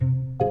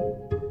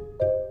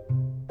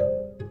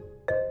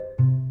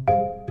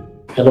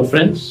Hello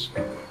friends,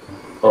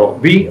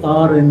 we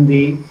are in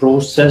the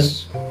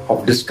process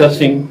of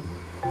discussing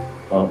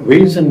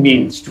ways and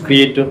means to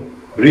create a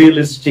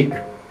realistic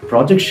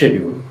project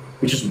schedule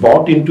which is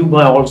bought into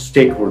by all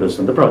stakeholders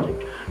in the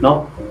project.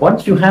 Now,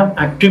 once you have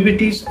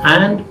activities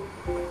and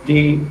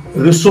the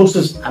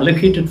resources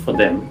allocated for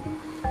them,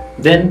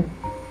 then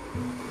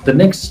the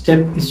next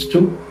step is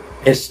to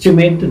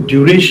estimate the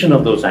duration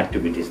of those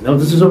activities. Now,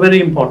 this is a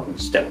very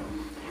important step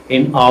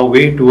in our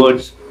way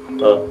towards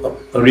a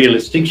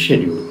realistic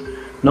schedule.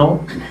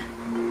 Now,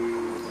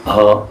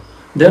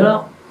 there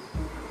are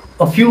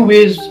a few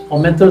ways or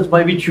methods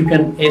by which you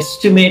can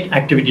estimate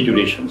activity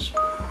durations.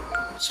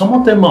 Some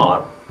of them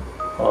are,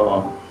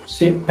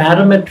 say,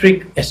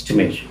 parametric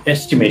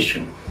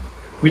estimation,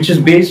 which is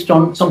based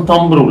on some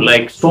thumb rule,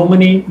 like so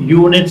many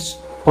units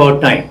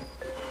per time,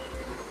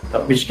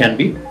 which can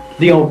be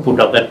the output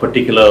of that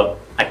particular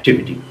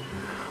activity.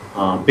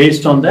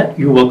 Based on that,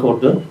 you work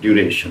out the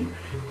duration.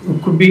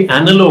 It could be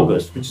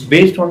analogous, which is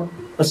based on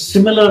a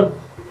similar,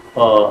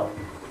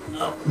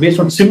 based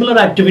on similar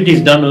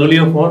activities done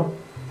earlier for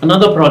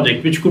another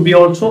project, which could be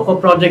also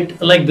a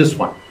project like this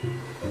one.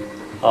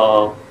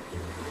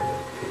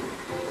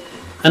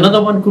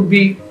 Another one could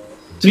be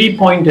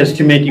 3-point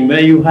estimating,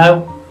 where you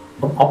have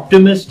an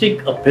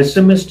optimistic, a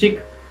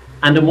pessimistic,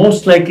 and a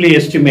most likely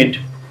estimate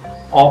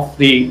of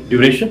the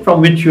duration, from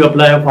which you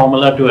apply a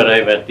formula to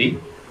arrive at the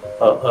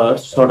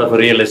sort of a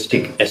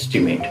realistic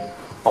estimate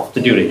of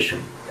the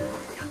duration.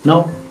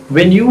 Now,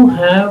 when you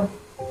have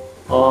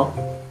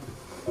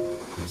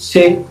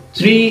say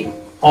 3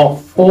 or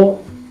 4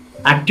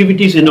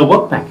 activities in a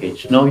work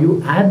package, now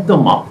you add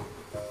them up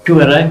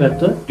to arrive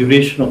at the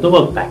duration of the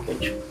work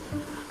package.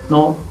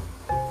 Now,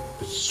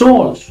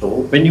 so also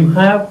when you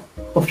have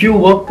a few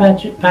work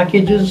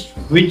packages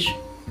which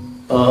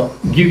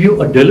give you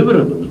a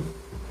deliverable,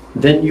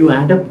 then you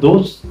add up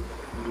those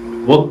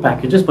work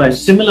packages by a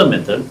similar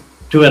method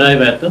to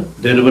arrive at the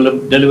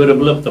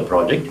deliverable of the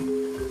project.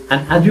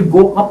 And as you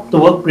go up the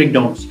work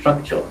breakdown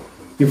structure,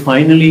 you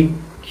finally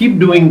keep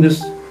doing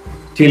this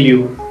till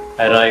you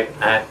arrive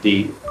at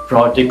the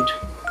project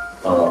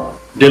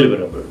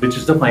deliverable, which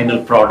is the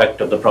final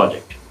product of the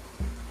project.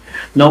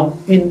 Now,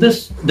 in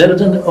this, there is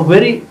a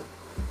very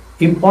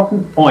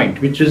important point,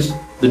 which is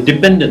the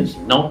dependency.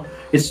 Now,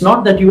 it's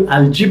not that you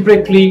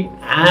algebraically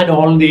add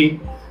all the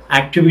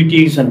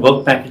activities and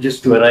work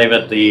packages to arrive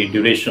at the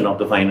duration of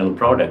the final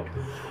product.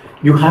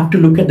 You have to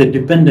look at the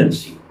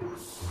dependency,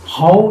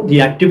 how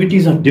the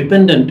activities are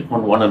dependent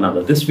on one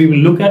another. This we will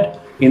look at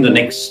in the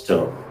next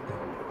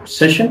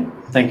session.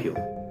 Thank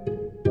you.